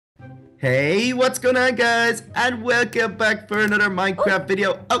Hey, what's going on, guys? And welcome back for another Minecraft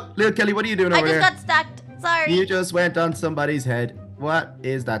video. Oh, little Kelly, what are you doing over there? I just got stacked. Sorry. You just went on somebody's head. What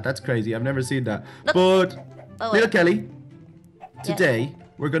is that? That's crazy. I've never seen that. Look. But, little Kelly, today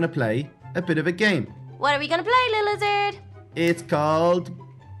we're going to play a bit of a game. What are we going to play, little lizard? It's called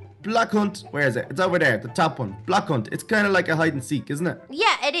Block Hunt. Where is it? It's over there, the top one. Block Hunt. It's kind of like a hide and seek, isn't it?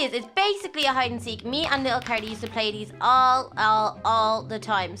 Yeah, it is. It's basically a hide and seek. Me and little Carly used to play these all the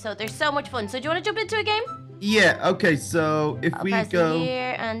time. So they're so much fun. So do you want to jump into a game? Yeah, okay, so if we go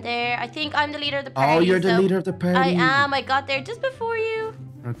here and there. I think I'm the leader of the party. Oh, you're the leader of the party. I am. I got there just before you.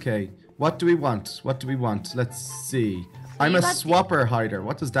 Okay. What do we want? What do we want? Let's see. I'm a swapper hider.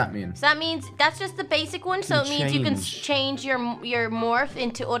 What does that mean? So that means that's just the basic one. So it means you can change your morph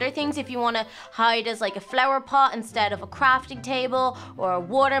into other things if you want to hide as like a flower pot instead of a crafting table, or a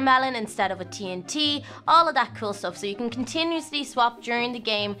watermelon instead of a TNT, all of that cool stuff. So you can continuously swap during the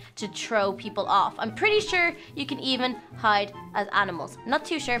game to throw people off. I'm pretty sure you can even hide as animals. Not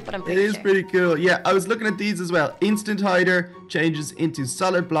too sure, but I'm pretty sure. It is pretty cool. Yeah, I was looking at these as well. Instant hider changes into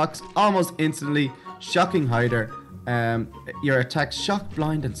solid blocks almost instantly. Shocking hider. Your attacks shock,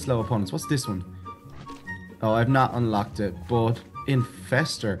 blind, and slow opponents. What's this one? Oh, I've not unlocked it, but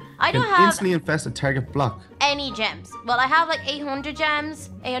Infester. I don't can have instantly infest a target block. Any gems. Well, I have like 800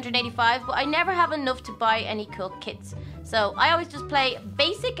 gems, 885, but I never have enough to buy any cool kits. So I always just play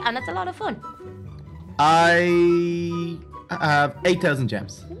basic, and it's a lot of fun. I have 8,000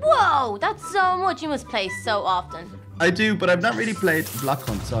 gems. Whoa, that's so much. You must play so often. I do, but I've not really played Block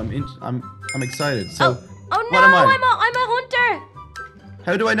Hunt, so I'm excited. So. Oh no, what am I? I'm a hunter.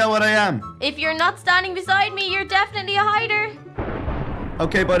 How do I know what I am? If you're not standing beside me, you're definitely a hider.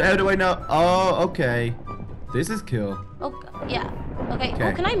 Okay, but how do I know? Oh, okay. This is cool. Oh, yeah. Okay.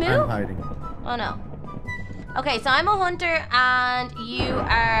 Oh, can I move? I'm hiding. Oh no. Okay, so I'm a hunter and you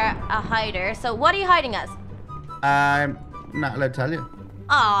are a hider. So what are you hiding as? I'm not allowed to tell you.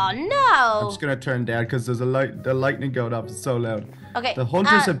 Oh no. I'm just gonna turn down because there's the lightning going off. It's so loud. Okay. The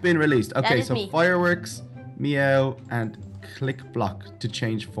hunters have been released. Okay, so me. fireworks, meow, and click block to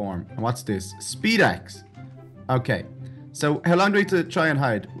change form. And what's this? Speed axe. Okay. So how long do we have to try and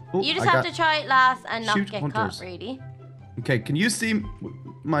hide? Oh, you just have to try it last and not get hunters. caught, really. Okay, can you see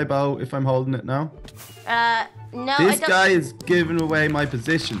my bow if I'm holding it now? No. This guy is giving away my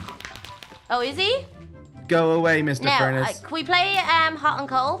position. Oh, is he? Go away, Mr. Furnace. Can we play hot and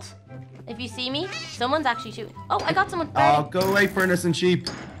cold? If you see me, someone's actually shooting. Oh, I got someone. Oh, go away, Furnace and Sheep.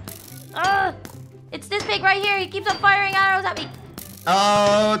 It's this pig right here. He keeps on firing arrows at me.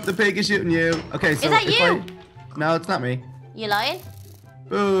 Oh, the pig is shooting you. Okay, so is that you? No, it's not me. You lying?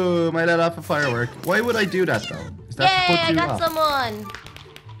 Boom! I let off a firework. Why would I do that though? Is that to put you I got off? someone.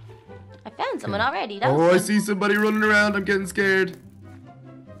 I found someone already. That I see somebody running around. I'm getting scared.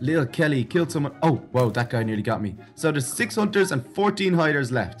 Little Kelly killed someone. Oh, whoa, that guy nearly got me. So there's 6 hunters and 14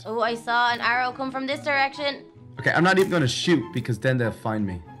 hiders left. Oh, I saw an arrow come from this direction. Okay, I'm not even going to shoot because then they'll find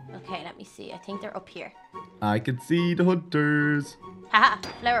me. Okay, let me see. I think they're up here. I can see the hunters. Haha,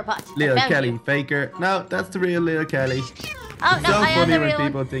 flower pot. Little Kelly, faker. No, that's the real Little Kelly. Oh, it's no, so I am funny the when real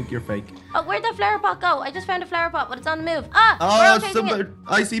people think you're fake. Oh, where'd that flower pot go? I just found a flower pot, but it's on the move. Oh, somebody!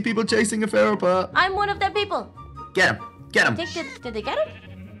 I see people chasing a flower pot. I'm one of them people. Get him! Get him! Did they get him?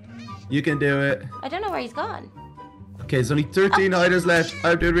 You can do it. I don't know where he's gone. Okay, there's only 13 hiders left.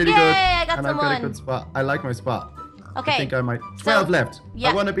 I'm doing really good. I got someone. I've got a good spot. I like my spot. Okay. I think I might. 12 left. Yeah.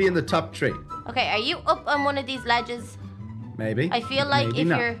 I want to be in the top 3. Okay, are you up on one of these ledges? Maybe. I feel like Maybe if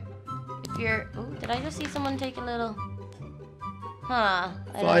not. you're. Oh, did I just see someone take a little? Huh.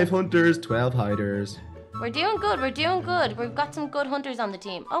 5 hunters, 12 hiders. We're doing good. We're doing good. We've got some good hunters on the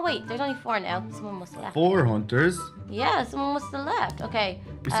team. Oh wait, there's only 4 now. Someone must have left. 4 hunters? Yeah, someone must have left. Okay.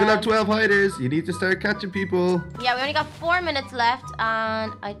 We still have 12 hiders. You need to start catching people. Yeah, we only got 4 minutes left,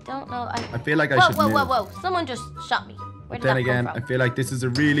 and I don't know. I feel like I should move. Whoa! Someone just shot me. Where did Then that again, come from? I feel like this is a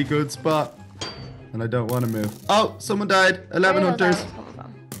really good spot, and I don't want to move. Oh, someone died. 11 hunters.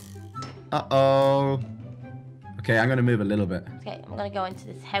 Uh-oh. Okay, I'm gonna move a little bit. Okay, I'm gonna go into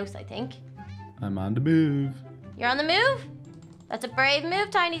this house, I think. I'm on the move. You're on the move? That's a brave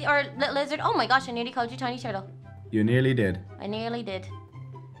move, Tiny, or Little Lizard. Oh my gosh, I nearly called you Tiny Turtle. You nearly did. I nearly did.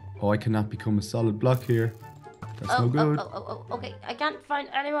 Oh, I cannot become a solid block here. That's no good. Okay, I can't find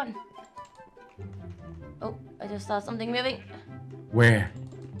anyone. Oh, I just saw something moving. Where?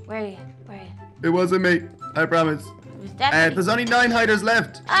 Where are you? It wasn't me. I promise. It was definitely... There's only 9 hiders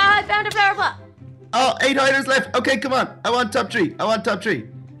left. I found a flower pot. Oh, 8 hiders left. Okay, come on. I want top 3.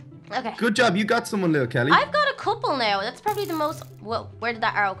 Okay. Good job. You got someone, little Kelly. I've got a couple now. That's probably the most. Well, where did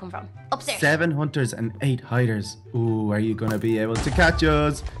that arrow come from? Upstairs. 7 hunters and 8 hiders. Ooh, are you gonna be able to catch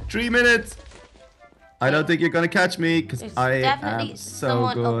us? 3 minutes. I don't think you're gonna catch me because I am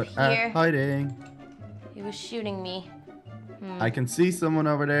so good at hiding. He was shooting me. I can see someone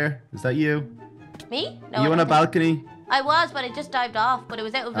over there. Is that you? Me? No. You on a balcony? I was, but it just dived off. But it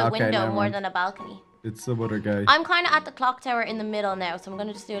was out of a window more than a balcony. It's some other guy. I'm kind of at the clock tower in the middle now, so I'm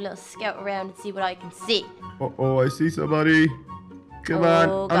gonna just do a little scout around and see what I can see. Oh, I see somebody. Come on,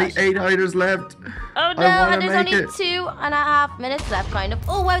 only 8 hiders left. Oh no, and there's only 2.5 minutes left, kind of.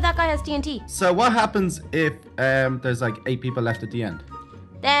 Oh wow, that guy has TNT. So what happens if there's like 8 people left at the end?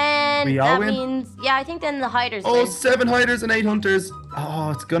 Then that means, yeah, I think then the hiders win. 7 hiders and 8 hunters.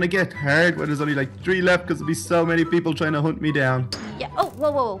 Oh, it's gonna get hard when there's only like 3 left because there'll be so many people trying to hunt me down. Yeah. Oh,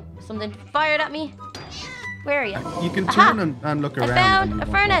 whoa. Something fired at me. Where are you? You can turn and look around. I found a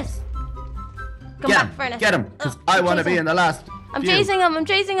furnace. Come back, furnace. Get him, because I want to be in the last. I'm chasing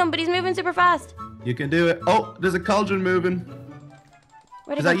him, but he's moving super fast. You can do it. Oh, there's a cauldron moving.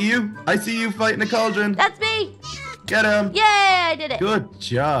 Is that you? I see you fighting a cauldron. That's me. Get him. Yay, I did it. Good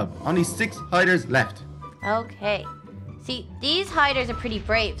job. Only 6 hiders left. Okay. See, these hiders are pretty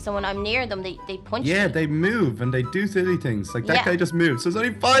brave, so when I'm near them, they punch me. Yeah, they move and they do silly things. Like that guy just moved. So there's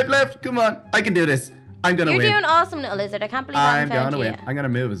only 5 left. Come on. I can do this. I'm going to win. You're doing awesome, little lizard. I can't believe I haven't found you. I'm going to win. I'm going to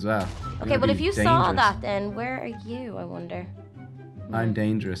move as well. Okay, but if you saw that, then where are you, I wonder? I'm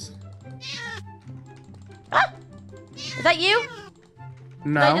dangerous. Ah! Is that you?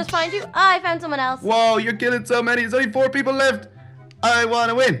 No. Did I just find you? Ah, I found someone else. Whoa, you're killing so many. There's only 4 people left. I want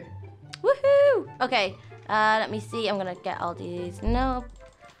to win. Woohoo! Okay, let me see. I'm going to get all these. Nope.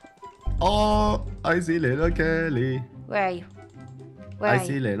 Oh, I see little Kelly. Where are you? I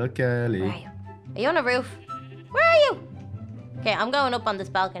see little Kelly. Where are you? Are you on a roof? Where are you? Okay, I'm going up on this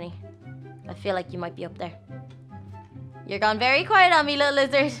balcony. I feel like you might be up there. You're gone very quiet on me, little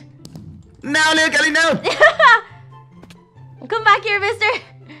lizard. No, little Kelly, no! Come back here, mister.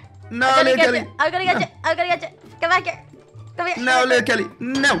 No, little Kelly. I'm gonna get you. I'm gonna get you. Come back here. Come here. No, little Kelly,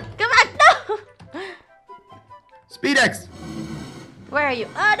 no. Come back, no. Speed X. Where are you?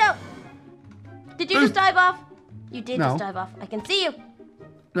 Oh, no. Did you just dive off? You did just dive off. I can see you.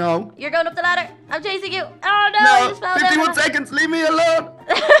 No. You're going up the ladder. I'm chasing you. Oh, no. No, I just fell 51 down. seconds. Leave me alone.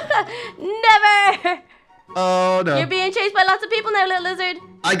 Never. Oh, no. You're being chased by lots of people now, little lizard.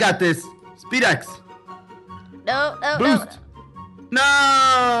 I got this. Speed X. No. Boost.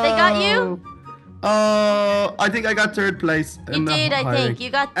 No. They got you? Oh, I think I got 3rd place. You did, I think. You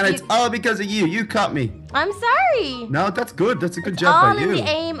got. And it's all because of you. You caught me. I'm sorry. No, that's good. That's a good job by you. All in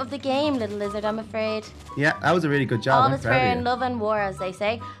the aim of the game, little lizard, I'm afraid. Yeah, that was a really good job. All is fair in love and war, as they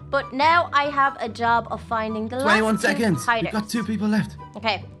say. But now I have a job of finding the 21 last seconds. hiders. We've got 2 people left.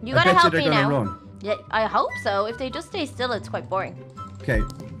 Okay, you gotta help me now. Run. Yeah, I hope so. If they just stay still, it's quite boring. Okay,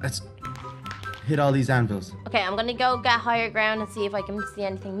 let's hit all these anvils. Okay, I'm gonna go get higher ground and see if I can see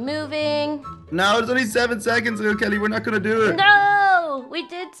anything moving. No, there's only 7 seconds, little Kelly. We're not gonna do it. No, we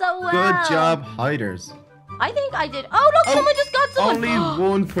did so well. Good job, hiders. I think I did. Oh, look, someone just got someone. Only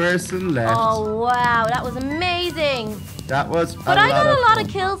 1 person left. Oh, wow, that was amazing. That was But I got a lot of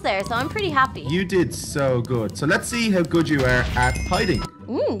kills there, so I'm pretty happy. You did so good. So let's see how good you are at hiding.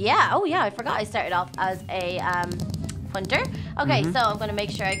 Yeah. Oh, yeah, I forgot I started off as a hunter. Okay, so I'm going to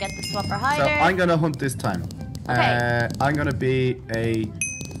make sure I get the swapper hider. So I'm going to hunt this time. Okay. I'm going to be a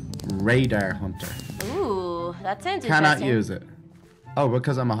radar hunter. Ooh, that sounds interesting. Cannot use it. Oh,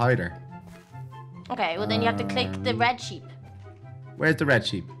 because I'm a hider. Okay, well then you have to click the red sheep. Where's the red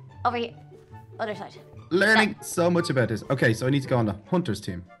sheep? Over here. Other side. Learning so much about this. Okay, so I need to go on the hunter's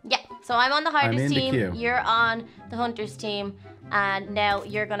team. Yeah, so I'm on the hiders team. Queue. You're on the hunters team. And now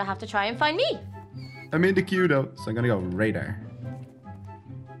you're going to have to try and find me. I'm in the queue though, so I'm going to go radar.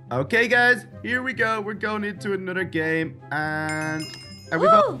 Okay, guys, here we go. We're going into another game. And are we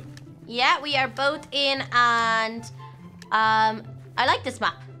both? Yeah, we are both in. And I like this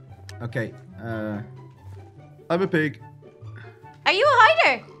map. Okay, I'm a pig. Are you a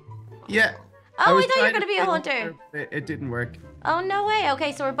hider? Yeah. Oh, I thought you were going to be a hunter. It didn't work. Oh, no way.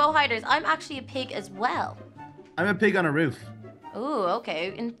 Okay, so we're both hiders. I'm actually a pig as well. I'm a pig on a roof. Ooh,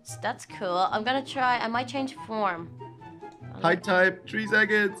 okay. And that's cool. I'm going to try. I might change form. Hide type, 3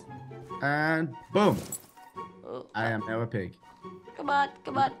 seconds. And boom. Ooh. I am now a pig. Come on.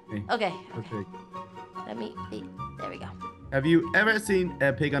 Okay. Okay. Let me be. There we go. Have you ever seen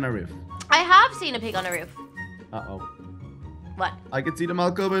a pig on a roof? I have seen a pig on a roof. Uh-oh. What? I can see them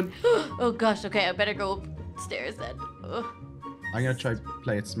all coming. Oh gosh, okay, I better go upstairs then. Ugh. I'm gonna try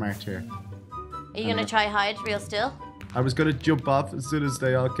play it smart here. Are you gonna try hide real still? I was gonna jump off as soon as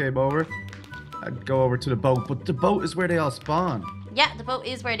they all came over. I'd go over to the boat, but the boat is where they all spawn. Yeah, the boat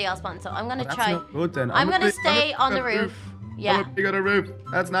is where they all spawn, so I'm gonna That's try. not good then. I'm gonna stay on the roof. Yeah. I'm big on the roof.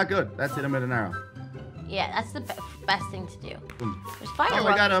 That's not good. That's hit him with an arrow. Yeah, that's the best thing to do. Boom. There's Oh, I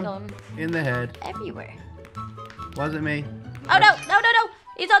got fireworks him going in the head. everywhere. Wasn't me. Oh no, no, no, no!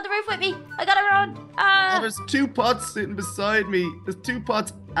 He's on the roof with me. I gotta run. Oh, there's 2 pots sitting beside me. There's 2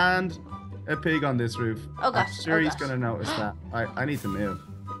 pots and a pig on this roof. Oh gosh. I'm sure oh, he's gosh. gonna notice that. I need to move.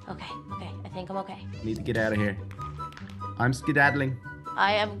 Okay, okay. I think I'm okay. Need to get out of here. I'm skedaddling.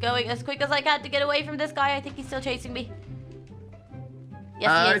 I am going as quick as I can to get away from this guy. I think he's still chasing me. Yes,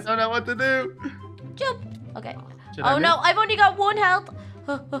 he I is. don't know what to do. Jump. Okay. Should I Oh no, move? I've only got 1 health.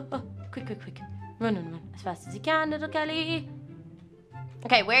 Quick, quick, quick. Run, run, run. As fast as you can, little Kelly.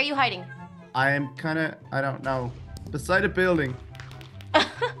 Okay, where are you hiding? I am kind of, I don't know, beside a building.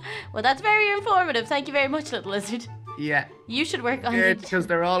 Well, that's very informative. Thank you very much, little lizard. Yeah. You should work on Scared it. because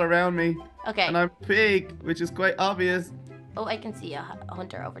they're all around me. Okay. And I'm pig, which is quite obvious. Oh, I can see a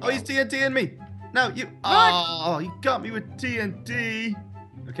hunter over Oh, there. he's TNTing me. No, you. Oh, you got me with TNT.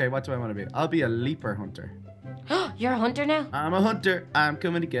 Okay, what do I want to be? I'll be a leaper hunter. You're a hunter now? I'm a hunter. I'm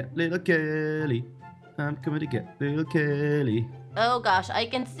coming to get little Kelly. I'm coming to get little Kelly. Oh gosh, I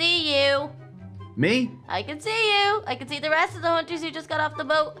can see you. Me? I can see you. I can see the rest of the hunters who just got off the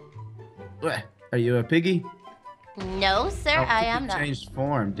boat. Are you a piggy? No, sir, Oh, I you am not. changed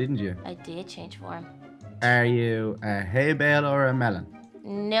form, didn't you? I did change form. Are you a hay bale or a melon?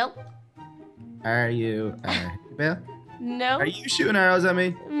 Nope. Are you a hay bale? No. Are you shooting arrows at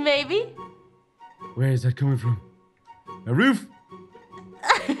me? Maybe. Where is that coming from? A roof?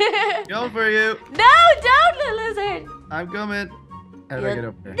 Going for you. No, don't, little lizard. I'm coming. How do I get You'll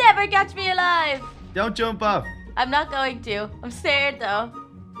up there? never catch me alive. Don't jump off. I'm not going to. I'm scared though.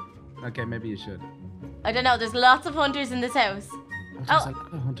 Okay, maybe you should. I don't know. There's lots of hunters in this house. Oh, there's Oh. a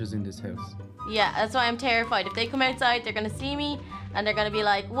lot of hunters in this house. Yeah, that's why I'm terrified. If they come outside, they're gonna see me and they're gonna be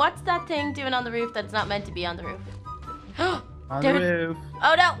like, "What's that thing doing on the roof that's not meant to be on the roof?" On There- the roof.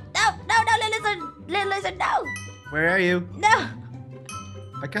 Oh no, no, no, no, little lizard, no, Where are you? no.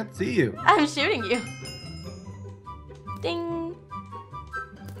 I can't see you. I'm shooting you. Ding.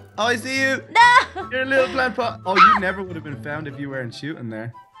 Oh, I see you. No. You're a little plant pot. Oh, you never would have been found if you weren't shooting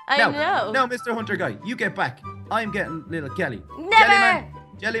there. I no, know. No, Mr. Hunter Guy, you get back. I'm getting little Kelly. Never.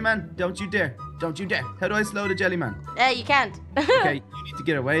 Jellyman, don't you dare. Don't you dare. How do I slow the Jellyman? You can't. Okay, you need to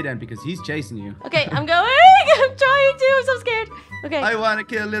get away then because he's chasing you. Okay, I'm going. I'm trying to. I'm so scared. Okay. I want to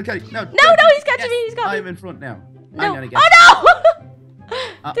kill little Kelly. No, No, he's catching me. He's got me. I'm in front now. No. I'm gonna get Oh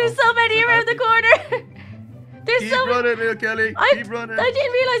no! There's so many It's around the corner. There's Keep so many. running, little Kelly. I Keep running.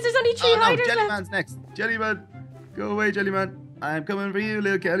 didn't realize there's only 3 Oh no, hiders left. Jellyman's next. Jellyman, go away, Jellyman. I'm coming for you,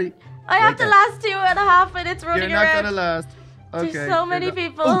 little Kelly. I have Wait the there. last 2.5 minutes running You're not around. gonna last. Okay. There's so many you're not-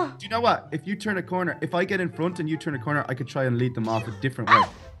 people. Oh, do you know what? If you turn a corner, if I get in front and you turn a corner, I could try and lead them off a different way.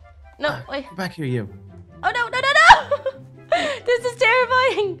 No, wait. Come back here, you. Oh no, no, no, no! This is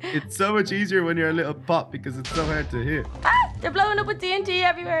terrifying. It's so much easier when you're a little pop because it's so hard to hit. They're blowing up with TNT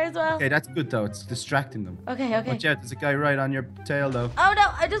everywhere as well. Okay, that's good though. It's distracting them. Okay, okay. Watch out, there's a guy right on your tail though. Oh no,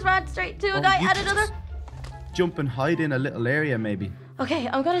 I just ran straight to a Oh, guy you and just another. Jump and hide in a little area maybe. Okay,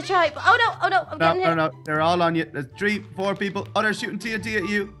 I'm gonna try. Oh no, I'm No, getting no, hit. no. They're all on you. There's 3, 4 people. Oh, they're shooting TNT at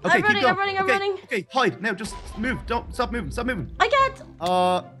you. Okay, I'm running, keep going. I'm running, I'm okay, running. Okay, hide. Now just move. Don't stop moving. Stop moving. I can't. You jumped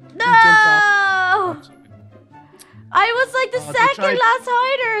off. No! I was like the Oh, they second tried- last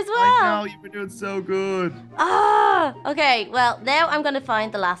hider as well. I know, you were doing so good. Ah, okay. Well, now I'm gonna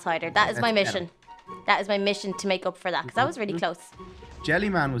find the last hider. That is my Let's get mission. That is my mission to make up for that because that was really close.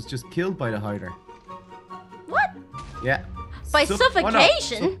 Jellyman was just killed by the hider. What? Yeah. By Oh, no,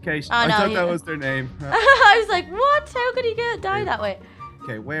 suffocation? suffocation. Oh, I no, thought he- that was their name. I was like, what? How could he die that way?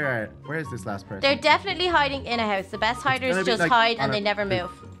 Okay, where is this last person? They're definitely hiding in a house. The best hiders gonna be just like hide on and a they never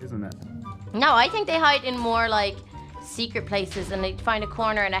roof, move. Isn't it? No, I think they hide in more like secret places and they find a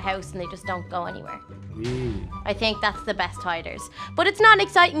corner in a house and they just don't go anywhere. Eee. I think that's the best hiders. But it's not an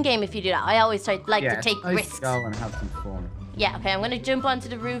exciting game if you do that. I always like Yeah, to take it's nice risks. to go and have some fun. Yeah, okay, I'm gonna jump onto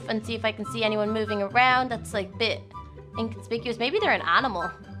the roof and see if I can see anyone moving around. That's like a bit inconspicuous. Maybe they're an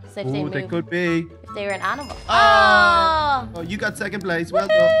animal. So if they Oh, move, they could be. if they were an animal. Oh. Oh! Oh, you got second place. Well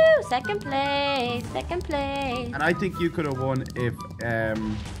done. Woohoo! Second place, second place. And I think you could have won if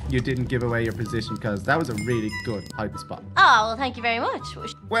you didn't give away your position because that was a really good hiding spot. Oh, well, thank you very much.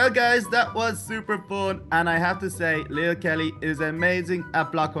 Well, guys, that was super fun. And I have to say, Lil Kelly is amazing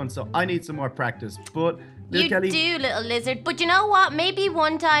at block hunt. So I need some more practice. But Lil You Kelly, do, little lizard. But you know what? Maybe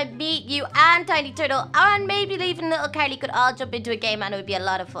one time me, you, and Tiny Turtle, and maybe even little Carly could all jump into a game and it would be a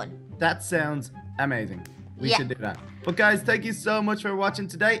lot of fun. that sounds amazing. We Yeah. should do that. But guys, thank you so much for watching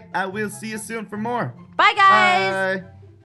today, and we'll see you soon for more. Bye, guys. Bye.